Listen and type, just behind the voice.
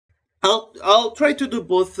I'll try to do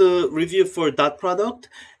both review for dot product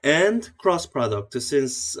and cross product,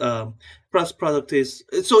 since cross product is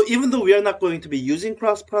so. Even though we are not going to be using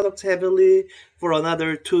cross products heavily for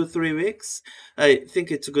another 2-3 weeks, I think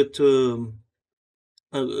it's good to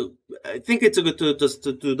uh, I think it's good to just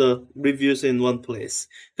to do the reviews in one place,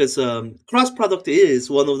 because cross product is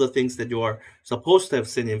one of the things that you are supposed to have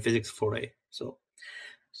seen in physics 4a.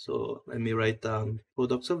 So let me write down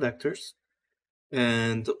products of vectors.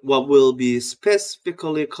 And what we'll be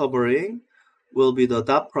specifically covering will be the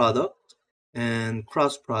dot product and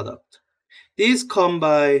cross product. These come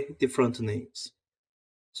by different names.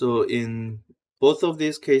 So in both of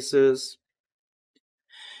these cases,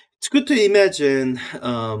 it's good to imagine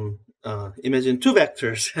two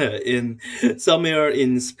vectors in somewhere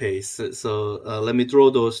in space. So let me draw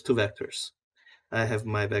those two vectors. I have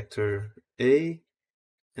my vector A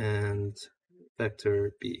and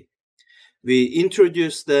vector B. We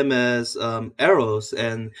introduce them as arrows,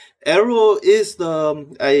 and arrow is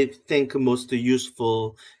the, I think, most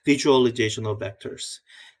useful visualization of vectors.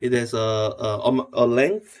 It has a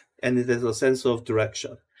length, and it has a sense of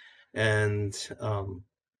direction, and um,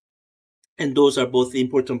 and those are both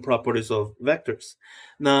important properties of vectors.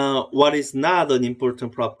 Now, what is not an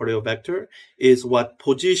important property of vector is what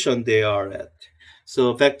position they are at.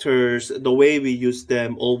 So vectors, the way we use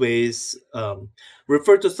them always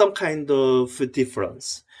refer to some kind of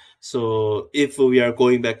difference. So if we are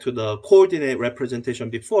going back to the coordinate representation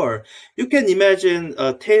before, you can imagine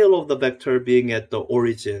a tail of the vector being at the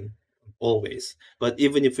origin always. But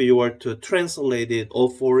even if you were to translate it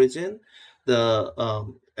off origin, the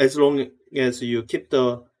as long as you keep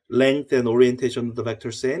the length and orientation of the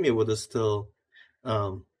vector same, it would still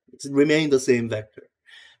remain the same vector.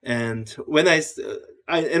 And when I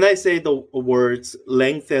say the words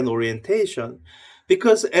length and orientation,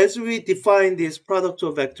 because as we define these product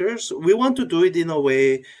of vectors, we want to do it in a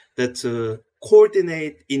way that's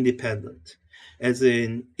coordinate independent. As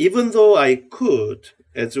in, even though I could,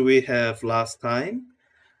 as we have last time,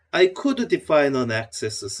 I could define an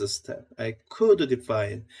axis system. I could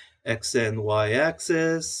define x and y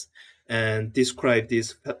axis and describe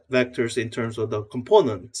these vectors in terms of the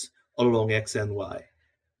components along x and y.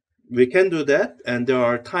 We can do that, and there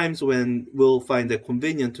are times when we'll find it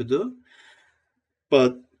convenient to do.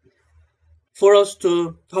 But for us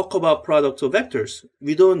to talk about product of vectors,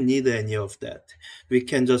 we don't need any of that. We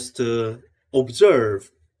can just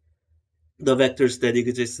observe the vectors that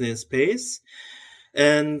exist in space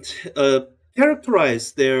and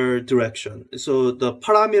characterize their direction. So the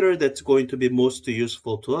parameter that's going to be most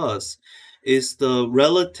useful to us is the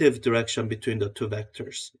relative direction between the two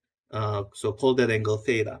vectors. So call that angle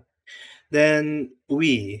theta. Then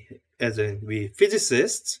we, as in we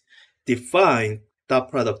physicists, define dot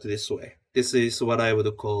product this way. This is what I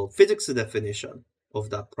would call physics definition of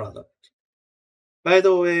dot product. By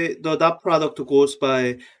the way, the dot product goes by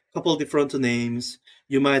a couple different names.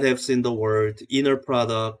 You might have seen the word inner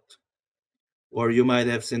product, or you might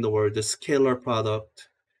have seen the word the scalar product,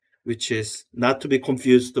 which is not to be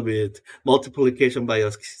confused with multiplication by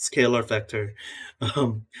a scalar factor.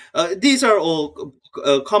 These are all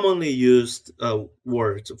commonly used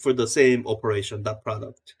words for the same operation, dot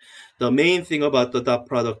product. The main thing about the dot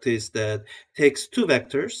product is that it takes two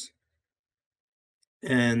vectors,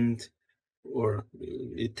 and or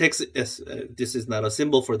it takes as this is not a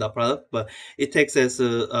symbol for dot product, but it takes as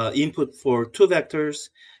a input for two vectors,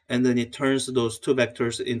 and then it turns those two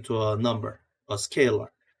vectors into a number, a scalar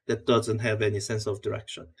that doesn't have any sense of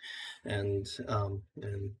direction. And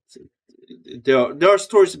there are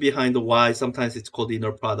stories behind why sometimes it's called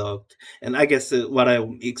inner product, and I guess what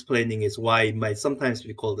I'm explaining is why it might sometimes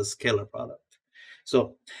be called a scalar product.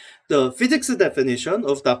 So the physics definition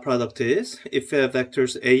of dot product is if you have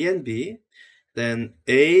vectors a and b, then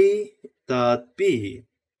a dot b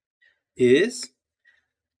is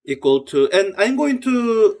equal to, and I'm going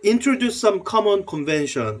to introduce some common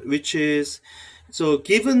convention, which is, so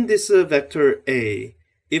given this vector a,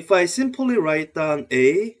 if I simply write down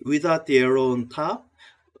a without the arrow on top,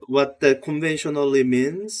 what that conventionally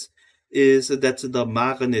means is that's the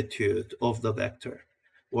magnitude of the vector.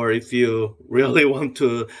 Or if you really want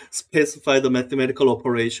to specify the mathematical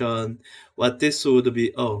operation, what this would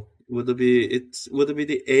be, would be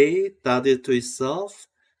the a dotted to itself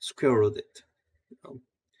square rooted.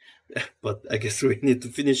 But I guess we need to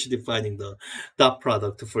finish defining the dot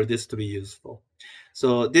product for this to be useful.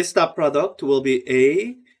 So this dot product will be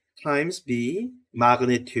a times b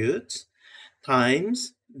magnitude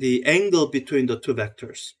times the angle between the two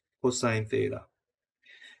vectors, cosine theta.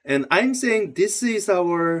 And I'm saying this is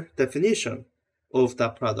our definition of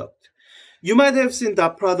dot product. You might have seen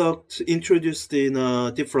that product introduced in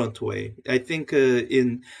a different way. I think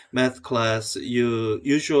in math class, you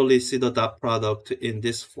usually see the dot product in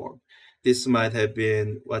this form. This might have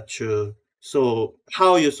been what you saw,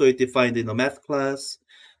 how you saw it defined in a math class,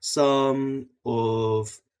 sum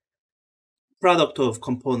of product of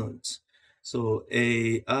components. So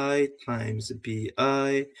AI times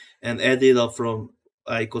BI and add it up from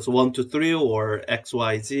I equals 1 to 3 or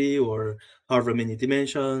XYZ or however many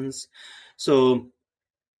dimensions. So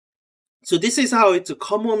so this is how it's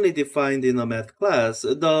commonly defined in a math class.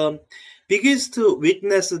 The biggest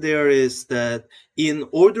weakness there is that in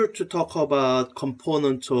order to talk about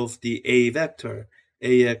components of the A vector,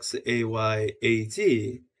 AX, AY, AZ,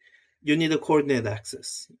 you need a coordinate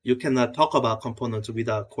axis. You cannot talk about components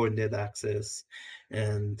without coordinate axis.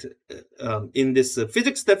 And in this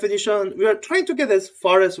physics definition, we are trying to get as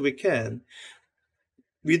far as we can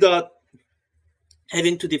without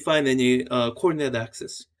having to define any coordinate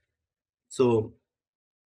axis. So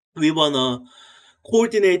we want to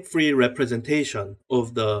coordinate free representation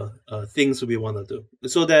of the things we want to do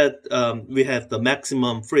so that we have the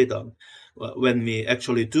maximum freedom when we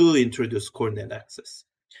actually do introduce coordinate axis.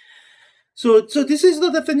 So this is the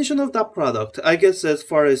definition of dot product. I guess as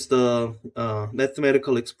far as the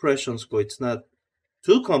mathematical expressions go, it's not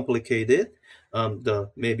too complicated. The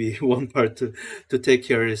maybe one part to take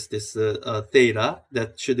care is this theta.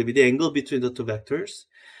 That should be the angle between the two vectors.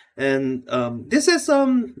 And this has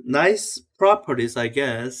some nice properties, I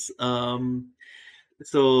guess.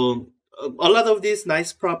 So a lot of these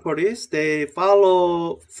nice properties, they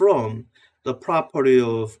follow from the property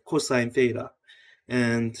of cosine theta.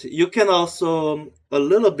 And you can also a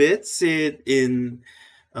little bit see it in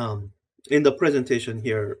the presentation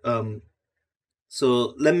here.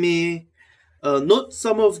 So let me note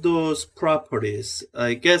some of those properties.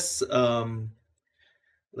 I guess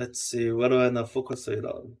let's see, what do I want to focus it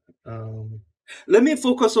on? Let me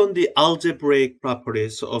focus on the algebraic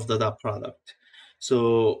properties of the dot product.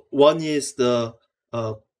 So one is the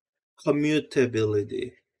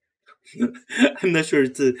commutability. I'm not sure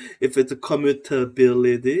if it's a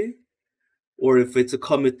commutability or if it's a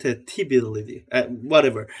commutability,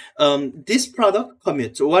 whatever. This product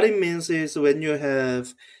commutes. What it means is when you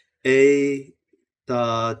have A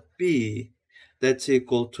dot B, that's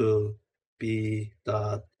equal to B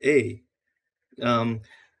dot A.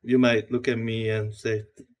 You might look at me and say,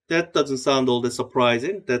 that doesn't sound all that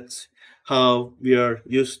surprising. That's how we are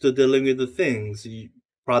used to dealing with the things.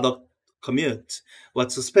 Product commute.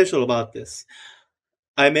 What's so special about this?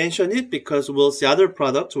 I mention it because we'll see other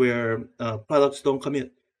products where products don't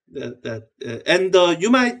commute. And you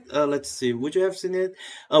might, let's see, would you have seen it?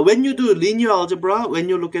 When you do linear algebra, when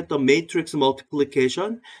you look at the matrix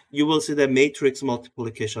multiplication, you will see that matrix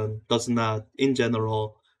multiplication does not, in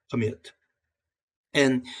general, commute.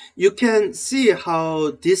 And you can see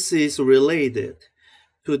how this is related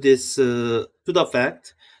to this to the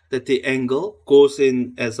fact that the angle goes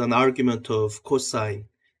in as an argument of cosine,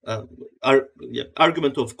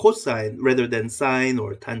 argument of cosine rather than sine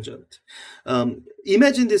or tangent.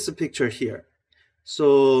 Imagine this picture here.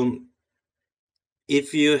 So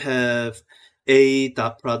if you have A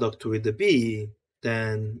dot product with B,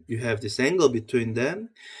 then you have this angle between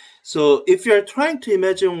them. So if you're trying to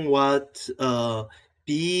imagine what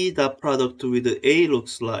B dot product with A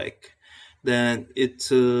looks like, then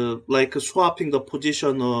it's like swapping the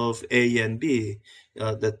position of A and B.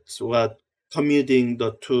 That's what commuting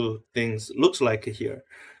the two things looks like here.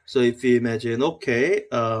 So if you imagine, okay,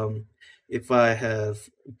 if I have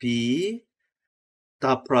B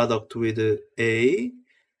dot product with A,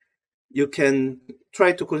 you can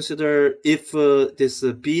try to consider if this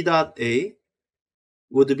B dot A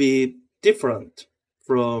would be different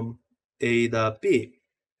from A dot B.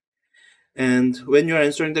 And when you're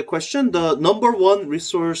answering the question, the number one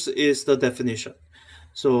resource is the definition.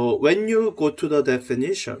 So when you go to the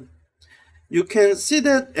definition, you can see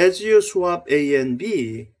that as you swap A and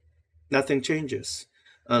B, nothing changes.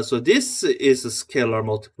 So this is a scalar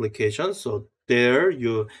multiplication. So there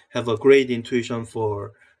you have a great intuition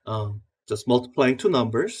for just multiplying two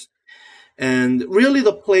numbers. And really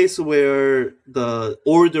the place where the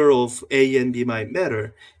order of A and B might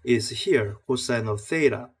matter is here, cosine of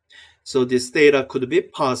theta. So this theta could be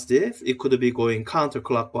positive, it could be going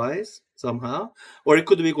counterclockwise somehow, or it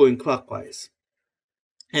could be going clockwise.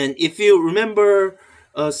 And if you remember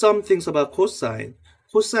some things about cosine,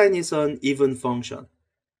 cosine is an even function.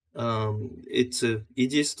 It's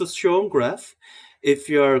easiest to show on graph. If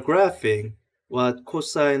you are graphing what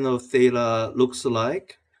cosine of theta looks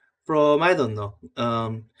like from, I don't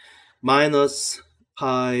know, minus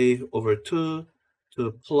pi over 2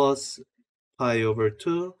 to plus pi over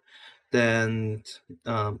 2, then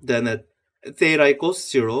at theta equals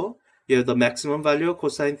 0, you have the maximum value of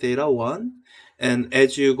cosine theta 1, and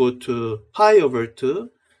as you go to pi over 2,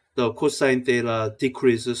 the cosine theta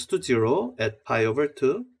decreases to 0 at pi over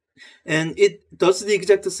 2, and it does the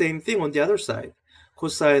exact same thing on the other side.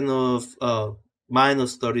 Cosine of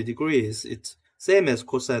minus 30 degrees, it's same as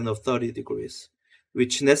cosine of 30 degrees,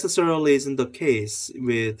 which necessarily isn't the case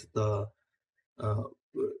with the uh,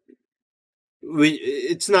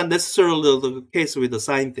 it's not necessarily the case with the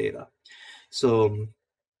sine theta. So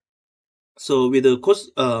so with the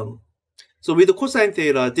with the cosine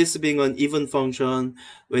theta, this being an even function,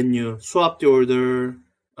 when you swap the order,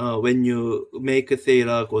 when you make a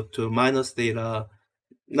theta go to minus theta,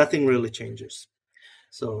 nothing really changes.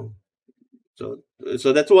 So so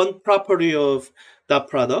so that's one property of dot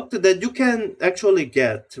product that you can actually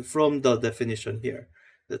get from the definition here.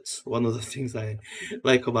 That's one of the things I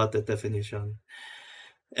like about the definition.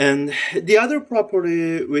 And the other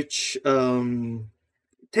property, which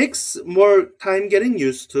takes more time getting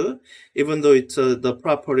used to, even though it's the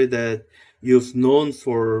property that you've known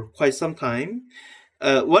for quite some time.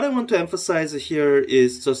 What I want to emphasize here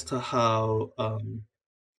is just how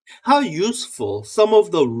useful some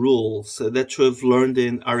of the rules that you've learned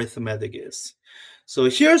in arithmetic is. So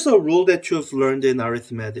here's a rule that you've learned in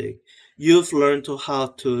arithmetic. You've learned how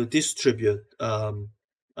to distribute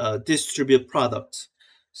products.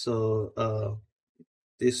 So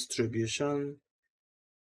distribution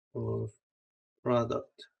of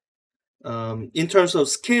product. In terms of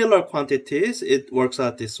scalar quantities, it works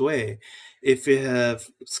out this way. If you have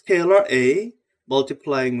scalar A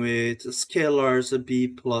multiplying with scalars B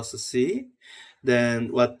plus C,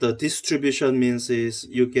 then what the distribution means is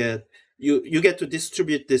you get to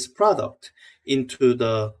distribute this product into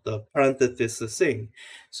the parenthesis thing.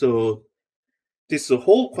 So this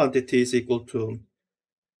whole quantity is equal to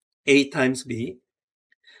A times B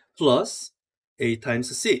plus A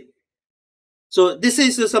times C. So this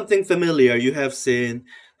is something familiar you have seen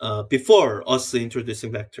before us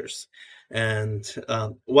introducing vectors. And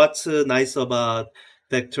what's nice about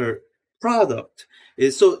vector product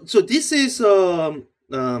is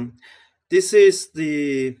this is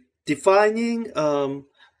the defining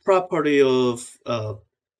property of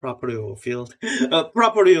field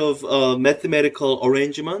property of mathematical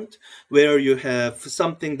arrangement, where you have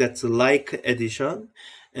something that's like addition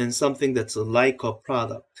and something that's like a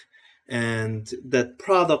product. And that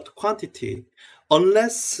product quantity,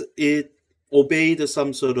 unless it obeyed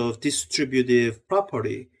some sort of distributive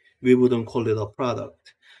property, we wouldn't call it a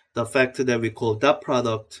product. The fact that we call that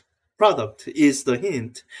product is the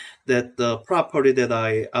hint that the property that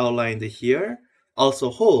I outlined here also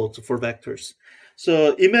holds for vectors.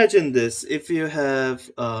 So imagine this: if you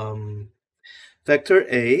have vector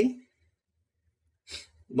A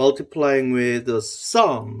multiplying with the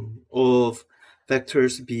sum of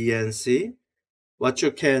vectors B and C, what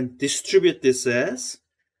you can distribute this as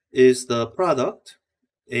is the product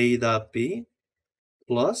A dot B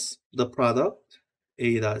plus the product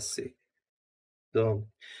A dot C. So,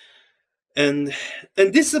 and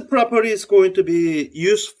this property is going to be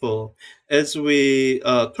useful as we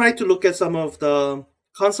try to look at some of the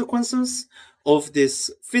consequences of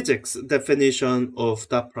this physics definition of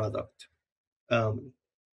dot product.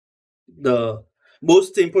 The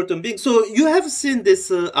most important being, so you have seen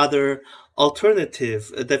this other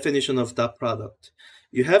alternative definition of dot product.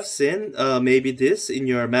 You have seen maybe this in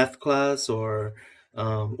your math class, or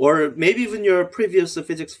maybe even your previous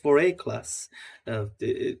physics 4A class.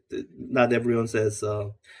 Not everyone says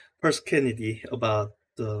Kennedy about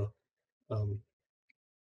um,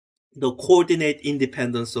 the coordinate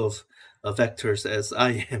independence of vectors as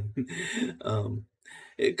I am.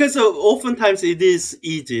 Because oftentimes it is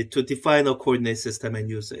easy to define a coordinate system and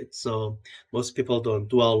use it. So most people don't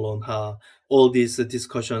dwell on how all these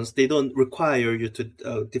discussions, they don't require you to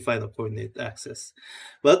define a coordinate axis.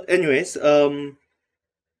 But anyways,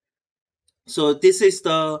 so this is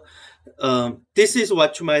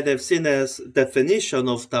what you might have seen as definition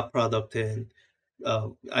of dot product in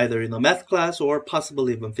either in a math class or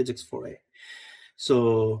possibly even physics 4A.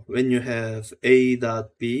 So when you have A dot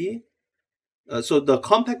B, so the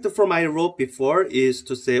compact form I wrote before is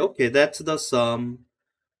to say, okay, that's the sum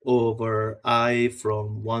over I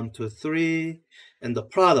from 1 to 3, and the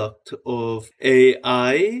product of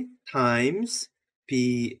AI times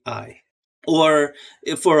BI. Or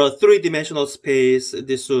if for a three-dimensional space,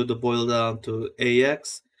 this would boil down to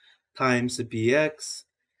AX times BX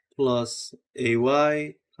plus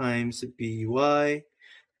AY times BY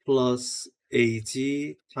plus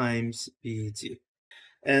AG times BG.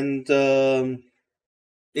 And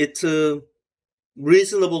it's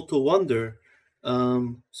reasonable to wonder,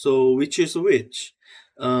 so which is which?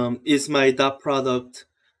 Is my dot product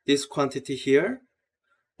this quantity here,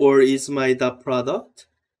 or is my dot product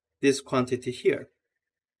this quantity here?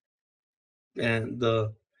 And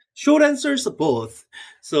the short answer is both.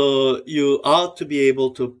 So you ought to be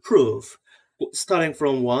able to prove, starting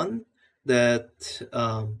from one, that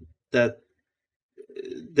that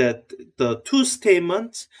that the two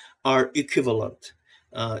statements are equivalent,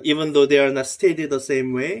 even though they are not stated the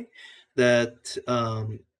same way. That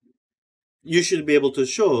you should be able to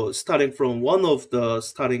show, starting from one of the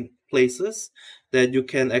starting places, that you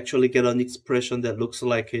can actually get an expression that looks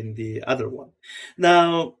like in the other one.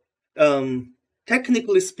 Now,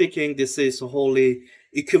 technically speaking, this is a wholly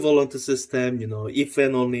equivalent system, if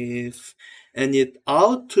and only if, and it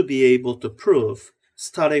ought to be able to prove,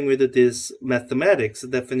 starting with this mathematics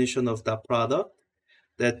definition of the product,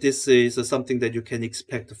 that this is something that you can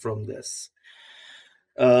expect from this.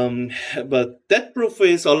 But that proof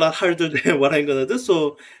is a lot harder than what I'm gonna do.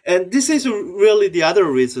 So, and this is really the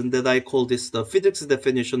other reason that I call this the physics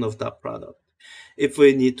definition of dot product. If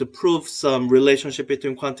we need to prove some relationship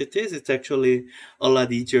between quantities, it's actually a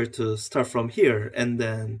lot easier to start from here and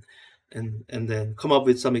then come up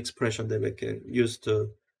with some expression that we can use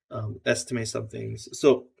to estimate some things.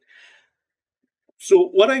 So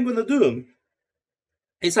what I'm gonna do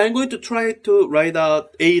is I'm going to try to write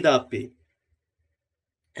out A dot B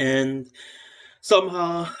and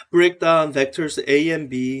somehow break down vectors A and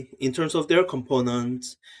B in terms of their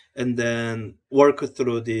components and then work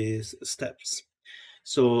through these steps.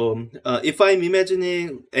 So if I'm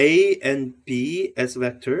imagining A and B as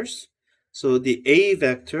vectors, so the A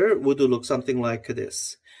vector would look something like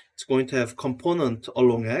this. It's going to have component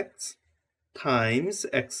along x times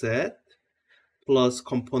x hat plus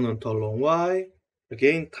component along y,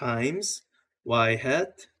 again times y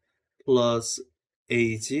hat plus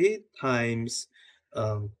AG times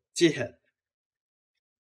G hat.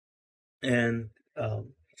 And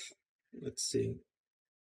let's see.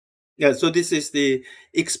 Yeah, so this is the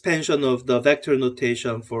expansion of the vector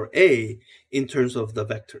notation for A in terms of the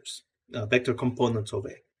vectors, vector components of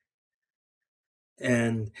A.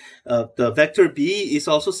 And the vector B is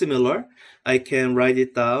also similar. I can write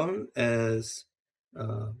it down as,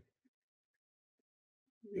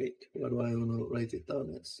 wait, what do I want to write it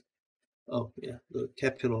down as? Oh, yeah, the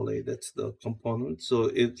capital A, that's the component. So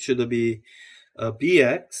it should be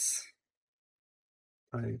bx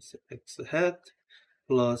times x hat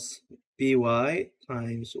plus by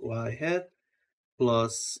times y hat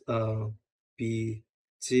plus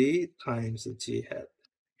bg times g hat.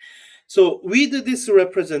 So with this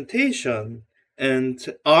representation and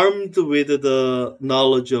armed with the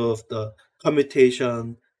knowledge of the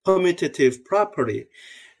commutative property,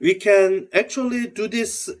 we can actually do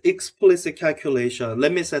this explicit calculation.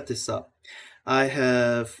 Let me set this up. I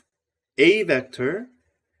have A vector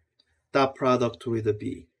dot product with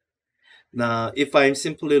B. Now, if I'm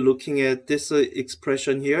simply looking at this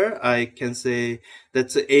expression here, I can say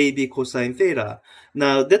that's AB cosine theta.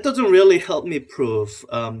 Now, that doesn't really help me prove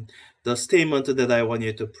the statement that I want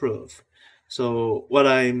you to prove. So what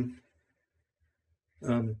I'm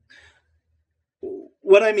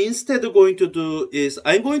instead going to do is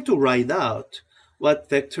I'm going to write out what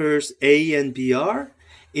vectors A and B are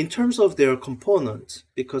in terms of their components,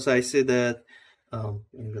 because I say that I'm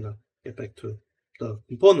gonna get back to the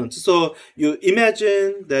components. So you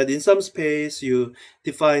imagine that in some space you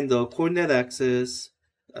define the coordinate axis.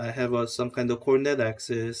 I have some kind of coordinate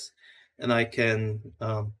axis, and I can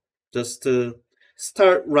just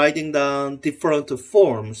start writing down different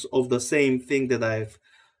forms of the same thing that I've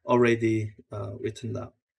already written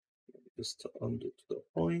down. Just undo to the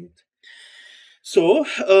point. So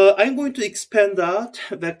I'm going to expand out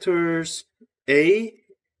vectors A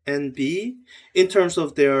and B in terms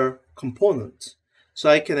of their components. So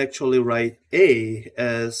I can actually write A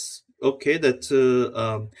as, okay, that's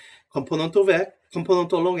component of x,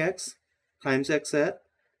 component along x times x hat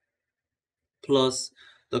plus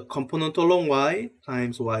the component along y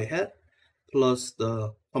times y hat plus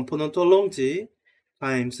the component along g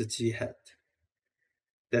times g hat.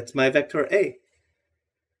 That's my vector A.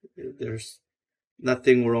 There's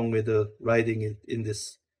nothing wrong with writing it in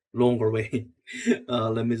this longer way.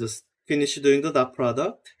 Let me just finish doing the dot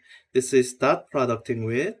product. This is dot producting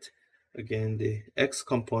with, again, the x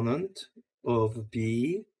component of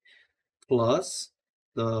B plus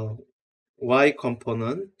the y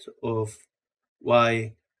component of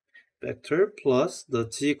y vector plus the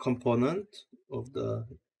g component of the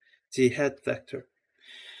g hat vector.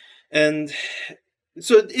 And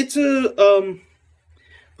so it's a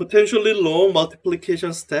potentially long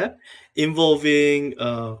multiplication step involving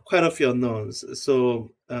quite a few unknowns.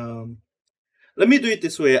 So let me do it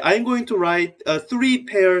this way. I'm going to write three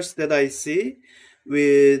pairs that I see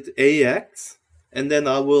with AX, and then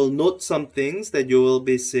I will note some things that you will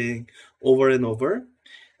be seeing over and over.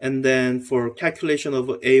 And then for calculation of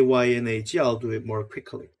AY and AG, I'll do it more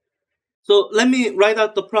quickly. So let me write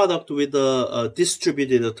out the product with the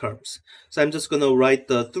distributed terms. So I'm just going to write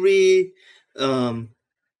the three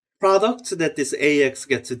products that this AX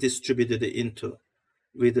gets distributed into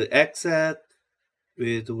with the X hat,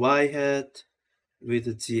 with Y hat,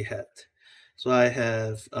 with Z hat. So I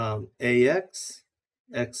have AX,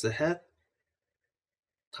 X hat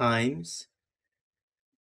times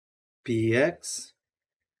BX,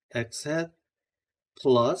 X hat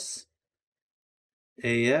plus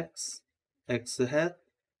AX, X hat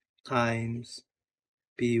times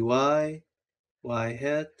BY, Y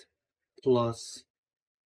hat plus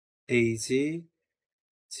AZ,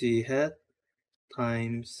 Z hat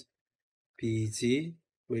times BZ.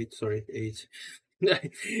 Wait, sorry, H.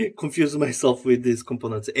 I confuse myself with these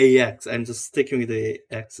components. AX, I'm just sticking with the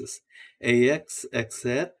axis. AX, X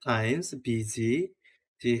hat times BZ,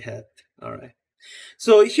 Z hat. All right.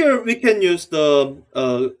 So here we can use the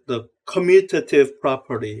commutative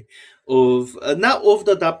property of not of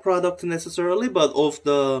the dot product necessarily, but of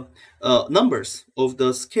the numbers of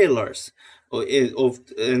the scalars,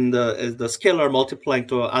 and the scalar multiplying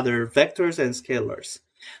to other vectors and scalars.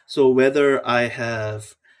 So whether I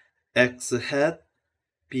have x hat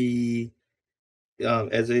b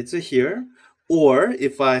as it's here, or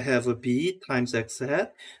if I have a b times x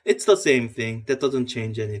hat, it's the same thing. That doesn't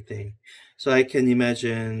change anything. So I can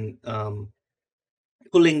imagine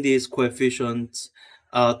pulling these coefficients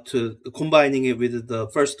out to combining it with the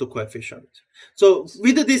first coefficient. So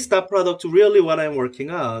with this dot product, really what I'm working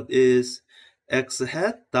out is x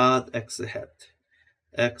hat dot x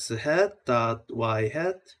hat dot y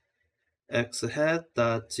hat, x hat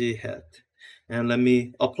dot z hat. And let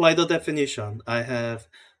me apply the definition. I have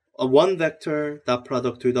a one vector dot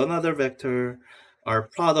product with another vector are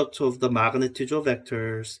product of the magnitude of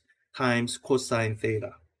vectors times cosine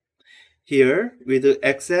theta. Here with the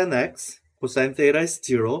x and x, cosine theta is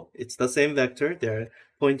 0. It's the same vector. They're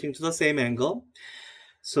pointing to the same angle.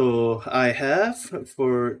 So I have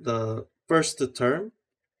for the first term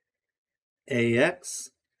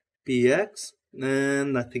ax, bx,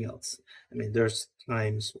 and nothing else. I mean, there's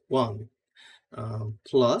times 1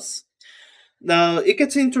 plus. Now it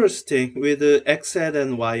gets interesting with the x hat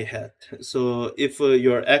and y hat. So if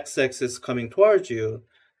your x-axis is coming towards you,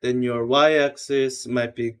 then your y-axis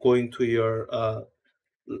might be going to your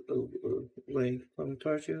coming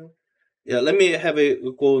towards you. Yeah, let me have it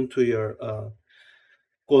go into your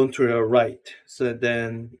right. So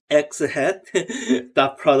then x hat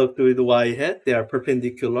dot product with y hat, they are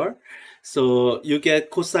perpendicular. So you get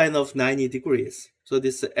cosine of 90 degrees. So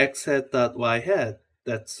this x hat dot y hat,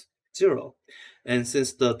 that's 0. And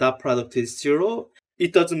since the dot product is 0,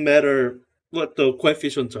 it doesn't matter what the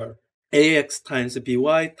coefficients are. ax times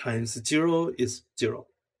by times 0 is 0.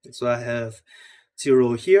 So I have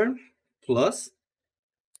 0 here plus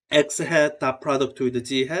x hat dot product with the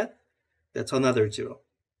z hat, that's another 0.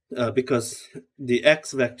 Because the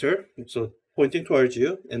x vector, so pointing towards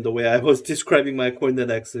you, and the way I was describing my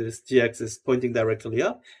coordinate axis, gx is pointing directly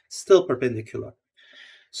up, still perpendicular.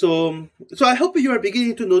 So I hope you are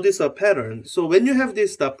beginning to notice a pattern. So when you have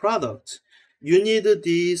this dot product, you need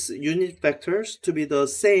these unit vectors to be the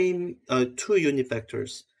same two unit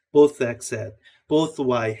vectors, both x hat, both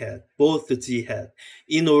y hat, both z hat,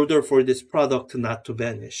 in order for this product not to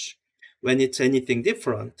vanish. When it's anything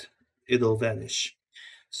different, it'll vanish.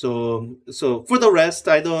 So for the rest,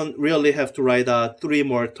 I don't really have to write out 3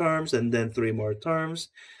 more terms and then 3 more terms.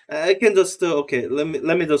 I can just okay.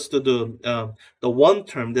 Let me just do the one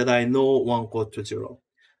term that I know won't go to 0.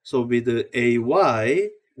 So with the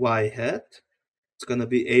y hat, it's gonna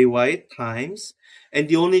be ay times, and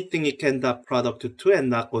the only thing it can dot product to 2 and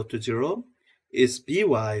not go to 0 is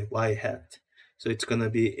by hat. So it's gonna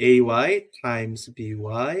be ay times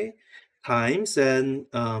by times, and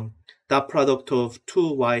dot product of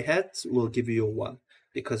 2 y hats will give you 1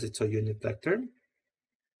 because it's a unit vector.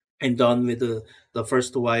 And done with the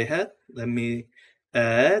first y hat, let me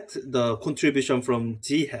add the contribution from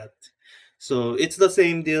z hat. So it's the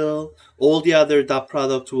same deal. All the other dot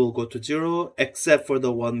products will go to 0 except for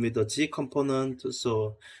the one with the z component.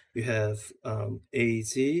 So you have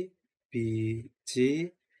az,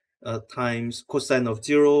 bg times cosine of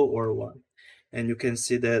 0 or 1. And you can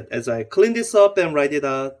see that as I clean this up and write it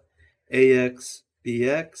out, ax,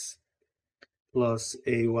 bx plus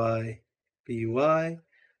ay, by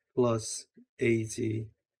plus AG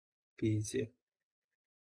BG.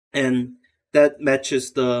 And that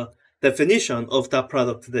matches the definition of that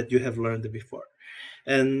product that you have learned before.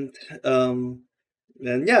 And um,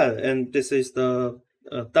 and yeah, and this is the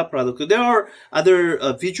dot product. There are other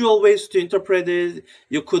visual ways to interpret it.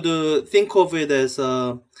 You could think of it as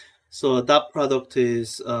so a dot product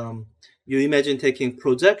is you imagine taking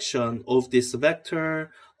projection of this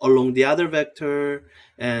vector along the other vector,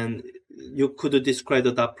 and you could describe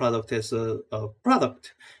the dot product as a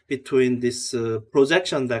product between this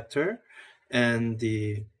projection vector and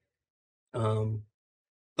the um,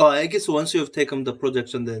 oh, I guess once you've taken the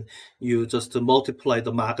projection, then you just multiply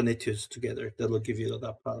the magnitudes together. That will give you the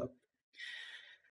dot product.